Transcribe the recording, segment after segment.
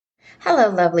Hello,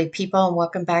 lovely people, and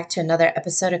welcome back to another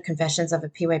episode of Confessions of a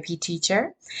PYP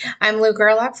Teacher. I'm Lou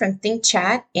Gerlach from Think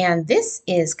Chat, and this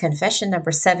is confession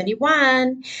number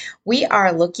 71. We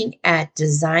are looking at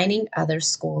designing other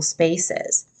school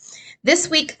spaces. This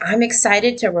week, I'm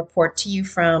excited to report to you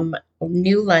from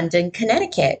New London,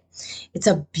 Connecticut. It's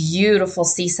a beautiful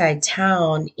seaside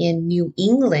town in New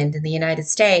England in the United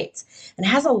States and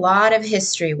has a lot of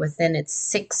history within its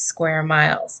 6 square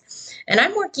miles. And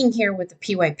I'm working here with the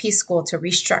PYP school to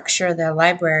restructure the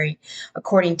library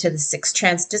according to the 6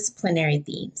 transdisciplinary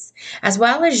themes, as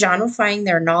well as genrifying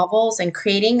their novels and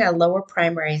creating a lower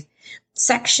primary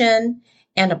section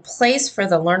and a place for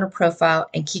the learner profile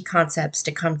and key concepts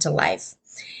to come to life.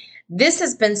 This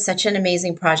has been such an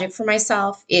amazing project for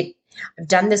myself. I've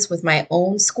done this with my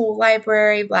own school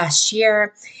library last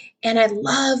year, and I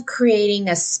love creating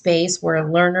a space where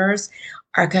learners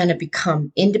are going to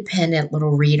become independent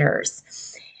little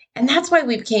readers. And that's why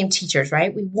we became teachers,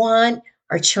 right? We want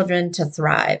our children to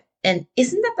thrive. And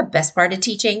isn't that the best part of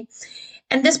teaching?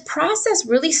 And this process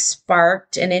really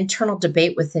sparked an internal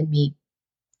debate within me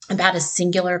about a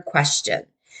singular question.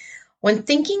 When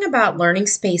thinking about learning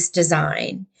space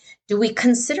design, do we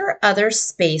consider other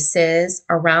spaces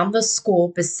around the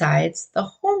school besides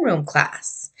the homeroom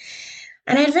class?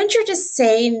 And I venture to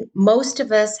say most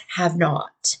of us have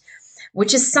not,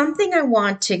 which is something I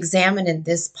want to examine in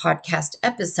this podcast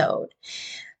episode.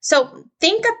 So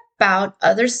think about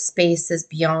other spaces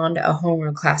beyond a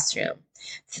homeroom classroom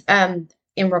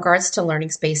in regards to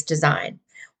learning space design.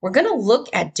 We're going to look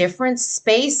at different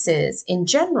spaces in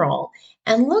general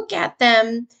and look at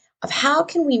them of how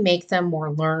can we make them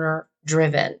more learner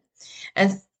driven.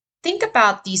 And think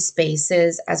about these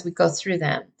spaces as we go through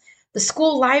them. The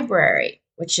school library,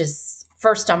 which is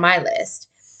first on my list.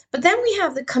 But then we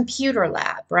have the computer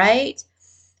lab, right?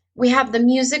 We have the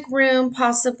music room,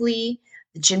 possibly,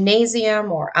 the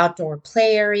gymnasium or outdoor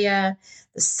play area,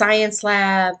 the science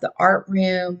lab, the art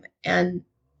room, and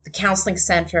the counseling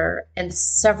center, and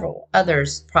several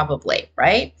others probably,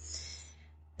 right?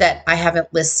 That I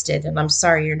haven't listed, and I'm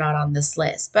sorry you're not on this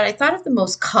list. But I thought of the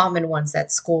most common ones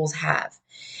that schools have.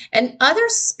 And other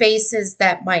spaces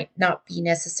that might not be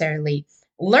necessarily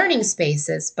learning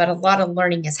spaces, but a lot of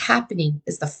learning is happening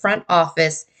is the front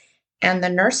office and the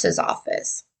nurse's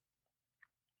office.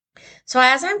 So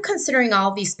as I'm considering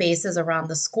all these spaces around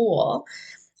the school,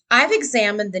 I've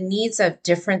examined the needs of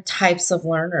different types of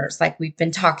learners, like we've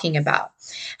been talking about.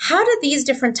 How do these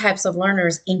different types of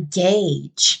learners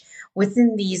engage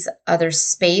within these other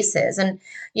spaces? And,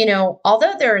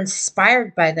 although they're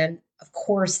inspired by them, of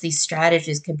course, these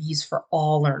strategies can be used for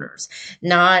all learners,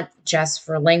 not just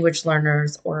for language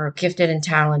learners or gifted and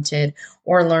talented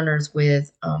or learners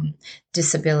with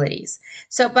disabilities.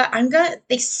 But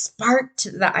they sparked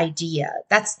the idea.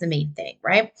 That's the main thing,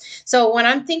 right? So when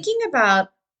I'm thinking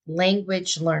about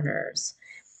language learners,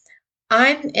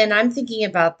 I'm thinking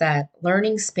about that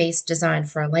learning space design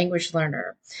for a language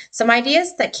learner. Some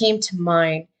ideas that came to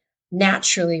mind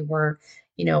naturally were,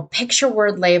 picture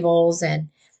word labels and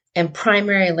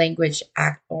primary language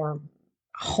act or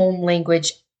home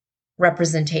language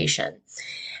representation.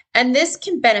 And this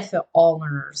can benefit all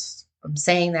learners. I'm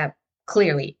saying that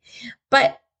clearly.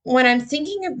 But when I'm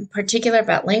thinking in particular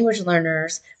about language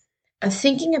learners, I'm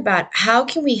thinking about how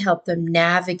can we help them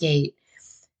navigate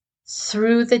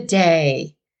through the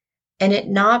day and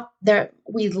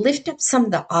we lift up some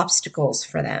of the obstacles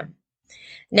for them.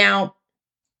 Now,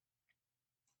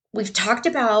 we've talked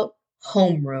about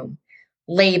homeroom,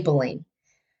 labeling,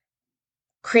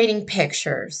 creating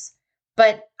pictures,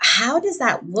 but how does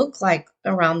that look like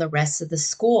around the rest of the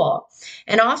school?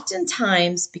 And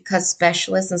oftentimes, because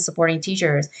specialists and supporting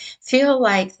teachers feel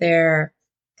like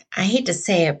I hate to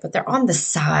say it, but they're on the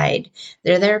side.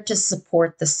 They're there to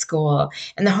support the school.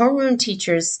 And the homeroom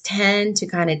teachers tend to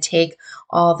kind of take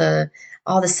all the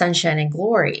sunshine and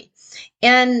glory.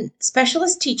 And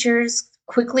specialist teachers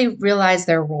quickly realize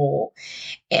their role.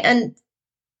 And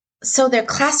so their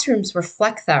classrooms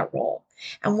reflect that role.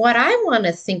 And what I want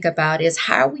to think about is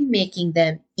how are we making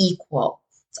them equal?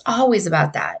 It's always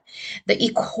about that, the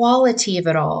equality of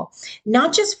it all,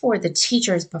 not just for the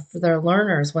teachers, but for their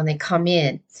learners when they come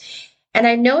in. And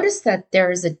I noticed that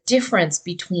there is a difference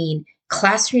between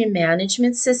classroom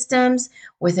management systems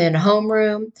within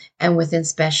homeroom and within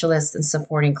specialists and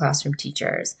supporting classroom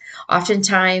teachers.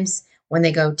 Oftentimes, when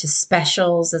they go to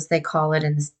specials, as they call it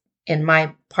in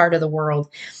my part of the world,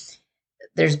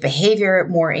 there's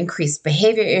more increased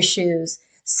behavior issues,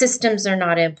 systems are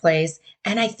not in place.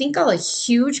 And I think a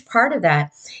huge part of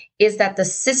that is that the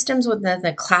systems within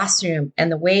the classroom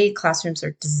and the way classrooms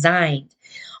are designed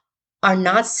are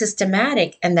not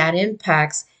systematic, and that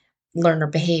impacts learner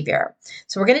behavior.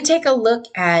 So we're going to take a look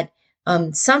at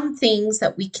some things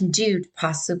that we can do to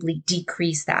possibly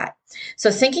decrease that.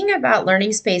 So thinking about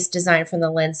learning space design from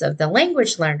the lens of the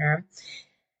language learner,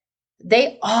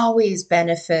 they always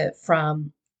benefit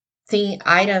from the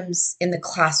items in the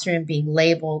classroom being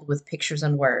labeled with pictures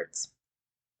and words,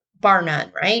 bar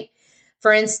none, right?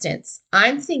 For instance,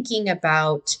 I'm thinking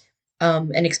about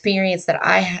an experience that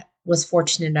I was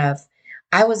fortunate enough.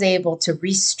 I was able to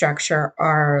restructure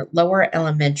our lower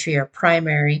elementary or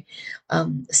primary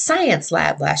science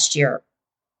lab last year.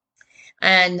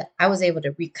 And I was able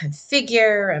to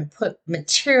reconfigure and put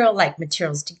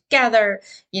materials together,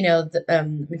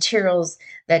 the materials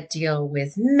that deal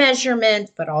with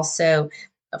measurement, but also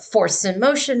force and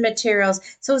motion materials.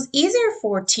 So it's easier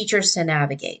for teachers to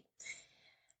navigate.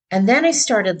 And then I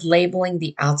started labeling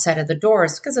the outside of the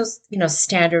doors because those,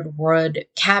 standard wood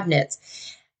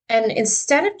cabinets. And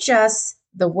instead of just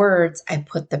the words, I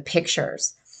put the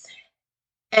pictures.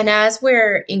 And as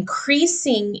we're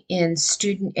increasing in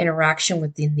student interaction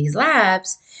within these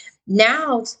labs,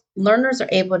 now learners are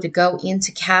able to go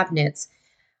into cabinets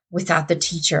without the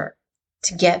teacher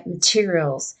to get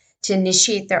materials, to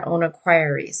initiate their own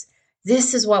inquiries.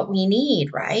 This is what we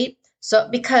need, right? So,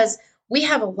 because we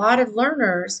have a lot of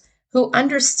learners who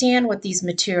understand what these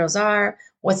materials are,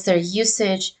 what's their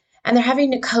usage, and they're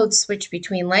having to code switch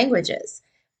between languages.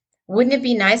 Wouldn't it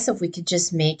be nice if we could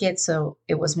just make it so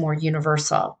it was more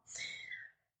universal?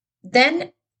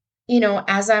 Then,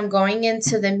 as I'm going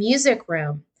into the music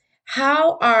room,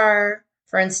 for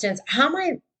instance, how am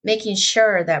I making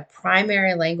sure that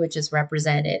primary language is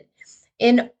represented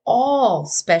in all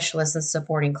specialists and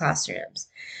supporting classrooms?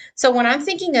 So when I'm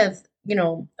thinking of,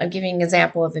 I'm giving an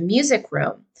example of a music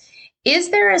room, is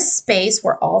there a space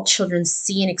where all children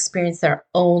see and experience their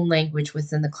own language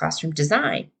within the classroom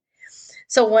design?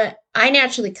 So when I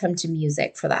naturally come to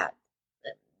music for that,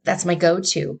 that's my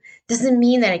go-to. Doesn't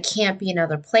mean that it can't be in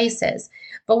other places.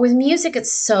 But with music,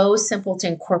 it's so simple to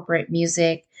incorporate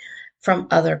music from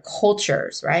other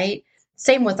cultures, right?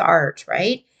 Same with art,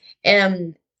 right?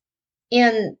 And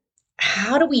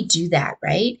how do we do that,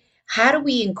 right? How do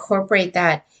we incorporate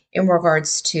that in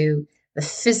regards to the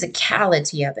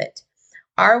physicality of it?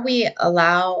 Are we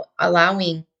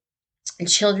allowing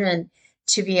children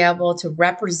to be able to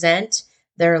represent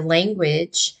their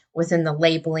language within the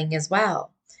labeling as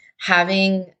well?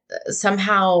 Having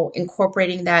somehow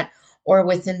incorporating that or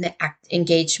within the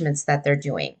engagements that they're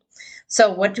doing.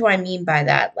 So what do I mean by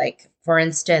that? Like, for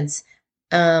instance,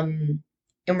 in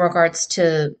regards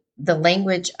to the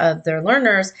language of their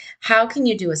learners, how can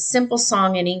you do a simple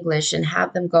song in English and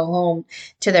have them go home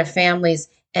to their families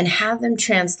and have them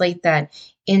translate that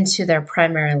into their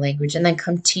primary language and then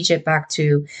come teach it back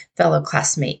to fellow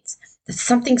classmates? That's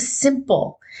something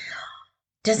simple.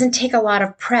 Doesn't take a lot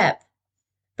of prep,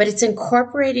 but it's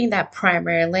incorporating that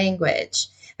primary language.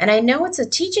 And I know it's a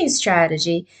teaching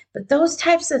strategy, but those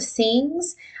types of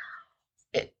things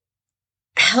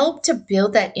help to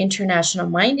build that international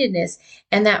mindedness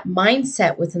and that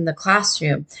mindset within the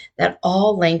classroom that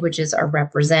all languages are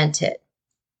represented,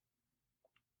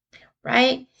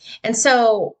 right? And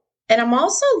I'm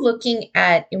also looking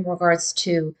at, in regards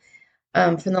to,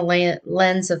 from the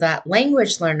lens of that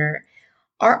language learner,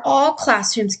 are all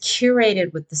classrooms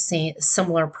curated with the same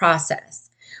similar process?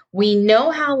 We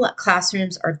know how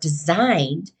classrooms are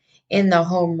designed in the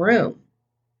homeroom,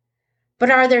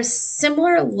 but are there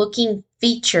similar looking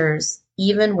features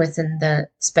even within the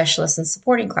specialist and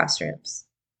supporting classrooms?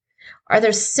 Are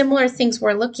there similar things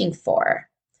we're looking for?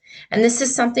 And this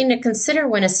is something to consider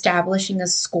when establishing a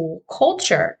school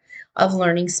culture of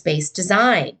learning space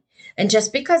design. And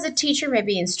just because a teacher may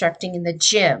be instructing in the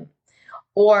gym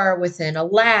or within a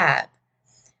lab,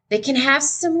 they can have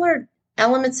similar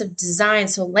elements of design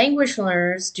so language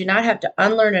learners do not have to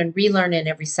unlearn and relearn in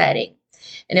every setting.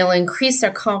 And it will increase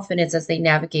their confidence as they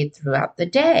navigate throughout the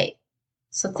day.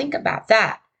 So think about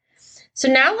that. So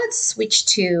now let's switch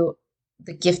to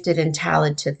the gifted and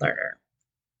talented learner.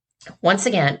 Once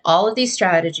again, all of these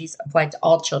strategies apply to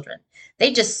all children.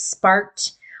 They just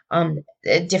sparked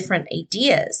different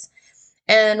ideas.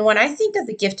 And when I think of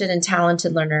the gifted and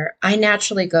talented learner, I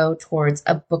naturally go towards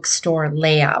a bookstore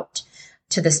layout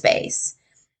to the space.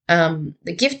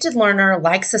 The gifted learner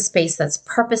likes a space that's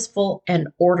purposeful and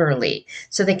orderly,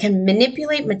 so they can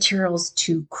manipulate materials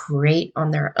to create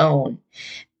on their own.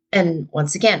 And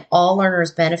once again, all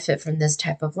learners benefit from this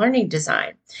type of learning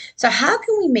design. So how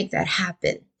can we make that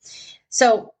happen?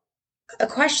 So a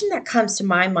question that comes to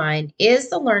my mind is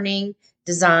the learning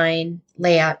design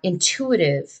layout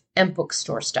intuitive and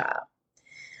bookstore style?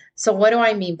 So what do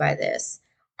I mean by this?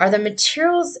 Are the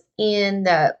materials in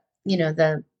the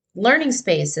learning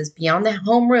spaces beyond the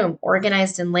homeroom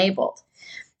organized and labeled.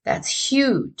 That's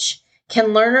huge.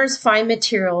 Can learners find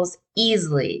materials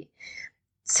easily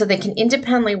so they can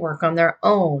independently work on their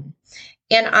own?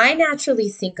 And I naturally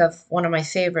think of one of my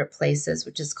favorite places,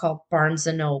 which is called Barnes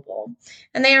and Noble.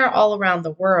 And they are all around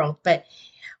the world. But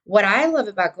what I love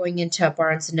about going into a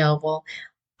Barnes and Noble,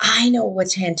 I know what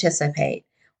to anticipate.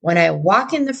 When I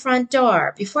walk in the front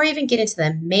door, before I even get into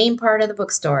the main part of the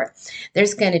bookstore,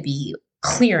 there's going to be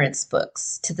clearance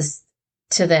books to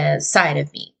the side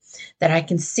of me that I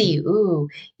can see. Ooh,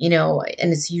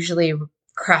 and it's usually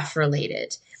craft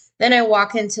related. Then I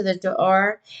walk into the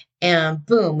door and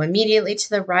boom, immediately to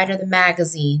the right are the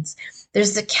magazines.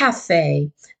 There's the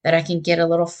cafe that I can get a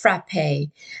little frappe.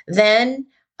 Then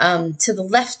to the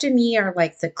left of me are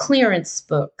like the clearance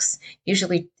books,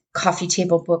 usually coffee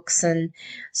table books and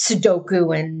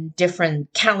Sudoku and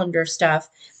different calendar stuff.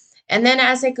 And then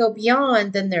as I go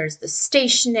beyond, then there's the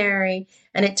stationery.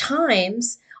 And at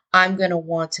times, I'm going to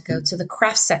want to go to the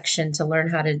craft section to learn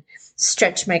how to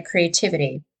stretch my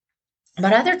creativity.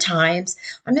 But other times,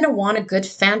 I'm going to want a good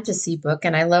fantasy book,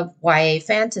 and I love YA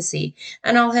fantasy,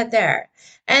 and I'll head there.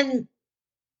 And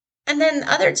then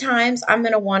other times, I'm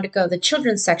going to want to go to the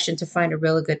children's section to find a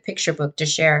really good picture book to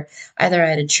share either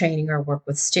at a training or work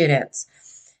with students.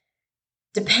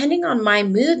 Depending on my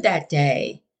mood that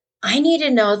day, I need to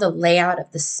know the layout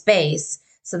of the space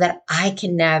so that I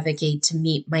can navigate to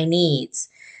meet my needs.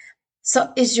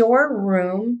 So is your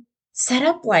room set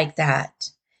up like that?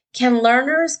 Can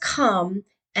learners come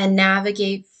and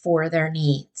navigate for their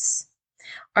needs?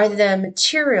 Are the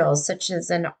materials, such as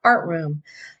an art room,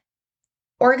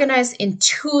 organized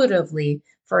intuitively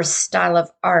for a style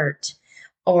of art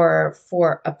or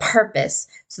for a purpose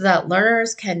so that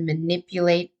learners can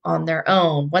manipulate on their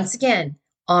own? Once again,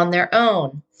 on their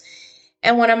own.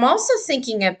 And when I'm also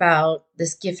thinking about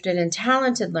this gifted and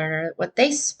talented learner, what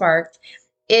they sparked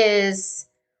is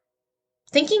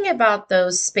thinking about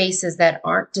those spaces that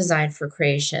aren't designed for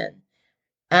creation,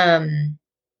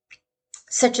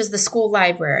 such as the school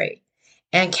library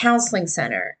and counseling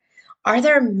center. Are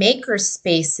there maker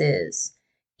spaces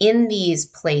in these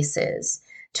places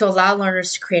to allow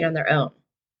learners to create on their own?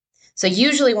 So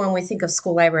usually when we think of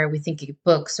school library, we think of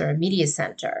books or a media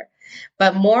center.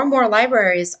 But more and more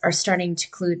libraries are starting to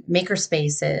include maker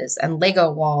spaces and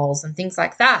Lego walls and things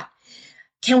like that.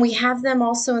 Can we have them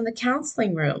also in the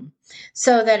counseling room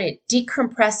so that it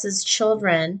decompresses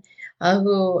children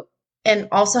and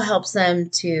also helps them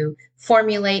to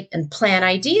formulate and plan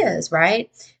ideas, right?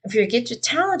 If you get to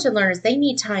talented learners, they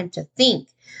need time to think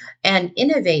and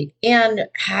innovate. And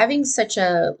having such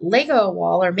a Lego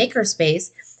wall or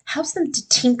makerspace helps them to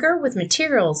tinker with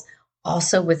materials,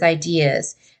 also with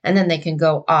ideas, and then they can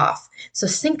go off. So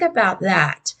think about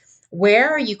that. Where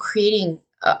are you creating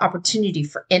opportunity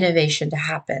for innovation to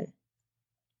happen?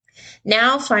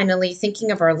 Now, finally, thinking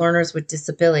of our learners with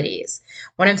disabilities.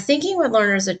 When I'm thinking with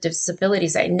learners with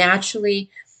disabilities, I naturally,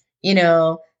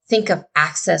 think of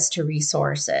access to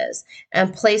resources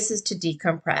and places to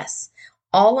decompress.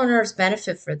 All learners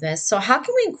benefit from this. So how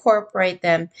can we incorporate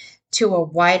them to a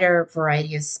wider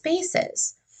variety of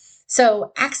spaces?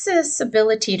 So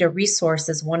accessibility to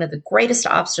resources is one of the greatest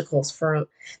obstacles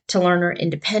to learner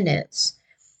independence.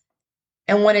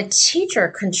 And when a teacher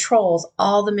controls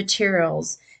all the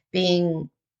materials being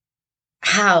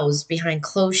housed behind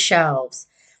closed shelves,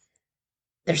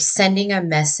 they're sending a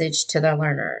message to their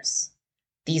learners.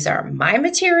 These are my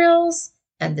materials,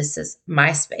 and this is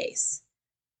my space.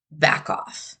 Back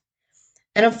off.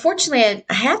 And unfortunately,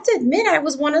 I have to admit, I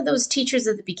was one of those teachers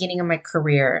at the beginning of my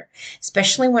career,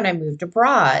 especially when I moved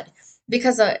abroad,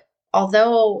 because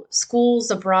although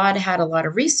schools abroad had a lot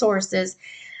of resources,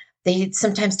 they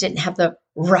sometimes didn't have the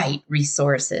right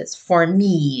resources for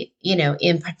me,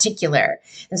 in particular.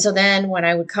 And so then when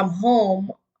I would come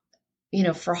home,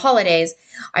 for holidays,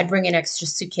 I'd bring an extra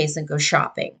suitcase and go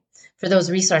shopping for those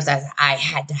resources I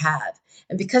had to have.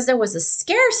 And because there was a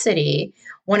scarcity,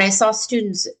 when I saw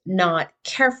students not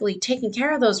carefully taking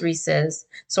care of those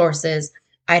resources,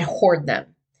 I'd hoard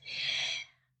them.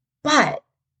 But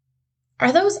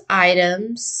are those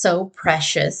items so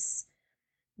precious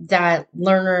that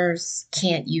learners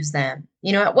can't use them?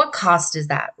 At what cost is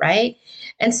that, right?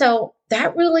 And so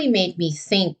that really made me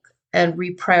think and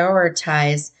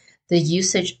reprioritize the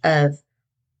usage of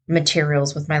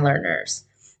materials with my learners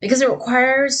because it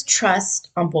requires trust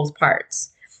on both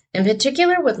parts. In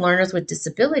particular, with learners with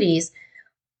disabilities,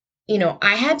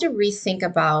 I had to rethink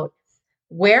about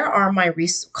where are my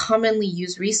commonly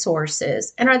used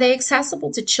resources and are they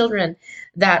accessible to children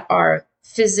that are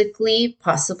physically,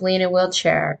 possibly in a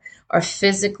wheelchair, or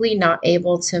physically not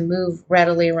able to move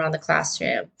readily around the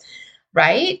classroom,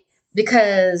 right?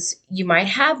 Because you might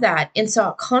have that. And so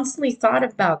I constantly thought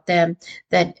about them,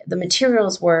 that the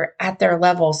materials were at their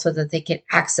level so that they could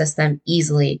access them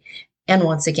easily and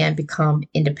once again become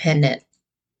independent.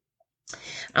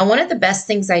 And one of the best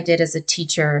things I did as a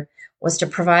teacher was to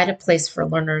provide a place for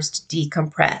learners to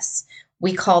decompress.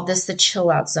 We call this the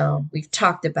chill out zone. We've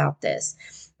talked about this.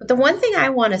 But the one thing I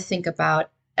want to think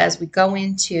about as we go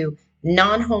into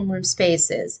non homeroom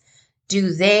spaces,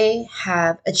 do they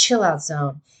have a chill out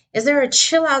zone? Is there a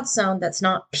chill out zone that's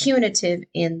not punitive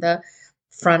in the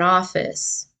front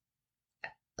office?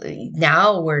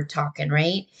 Now we're talking,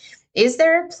 right? Is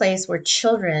there a place where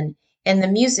children in the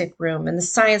music room and the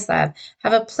science lab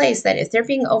have a place that if they're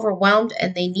being overwhelmed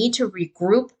and they need to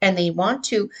regroup and they want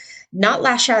to not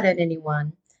lash out at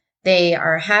anyone, they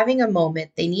are having a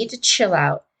moment, they need to chill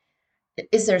out?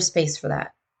 Is there a space for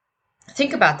that?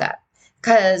 Think about that.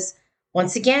 Because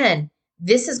once again,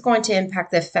 this is going to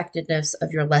impact the effectiveness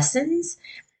of your lessons.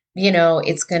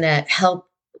 It's going to help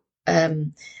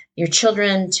um, your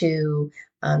children to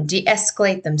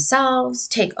de-escalate themselves,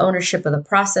 take ownership of the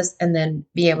process, and then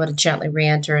be able to gently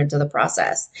re-enter into the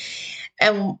process.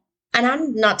 And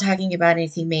I'm not talking about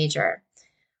anything major.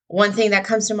 One thing that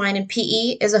comes to mind in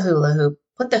PE is a hula hoop.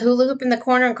 Put the hula hoop in the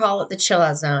corner and call it the chill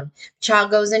out zone.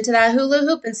 Child goes into that hula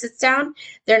hoop and sits down.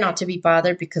 They're not to be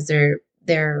bothered because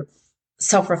they're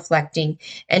self-reflecting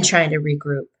and trying to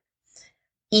regroup.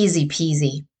 Easy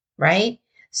peasy, right?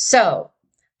 So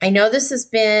I know this has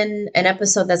been an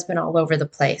episode that's been all over the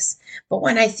place, but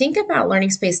when I think about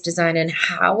learning space design and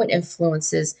how it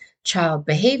influences child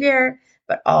behavior,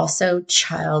 but also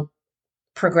child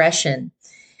progression,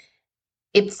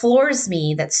 it floors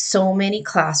me that so many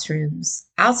classrooms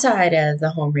outside of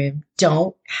the homeroom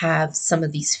don't have some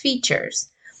of these features.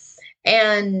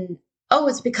 And oh,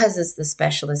 it's because it's the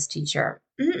specialist teacher.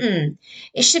 Mm-mm.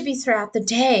 It should be throughout the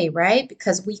day, right?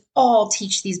 Because we all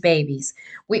teach these babies.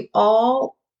 We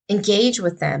all engage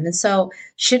with them. And so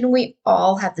shouldn't we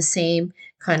all have the same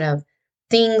kind of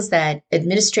things that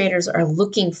administrators are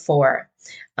looking for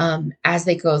as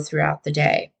they go throughout the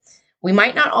day? We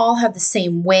might not all have the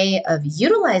same way of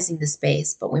utilizing the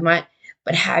space,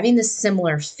 but having the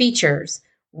similar features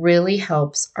really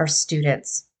helps our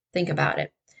students. Think about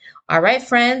it. All right,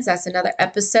 friends, that's another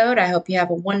episode. I hope you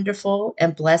have a wonderful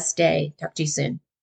and blessed day. Talk to you soon.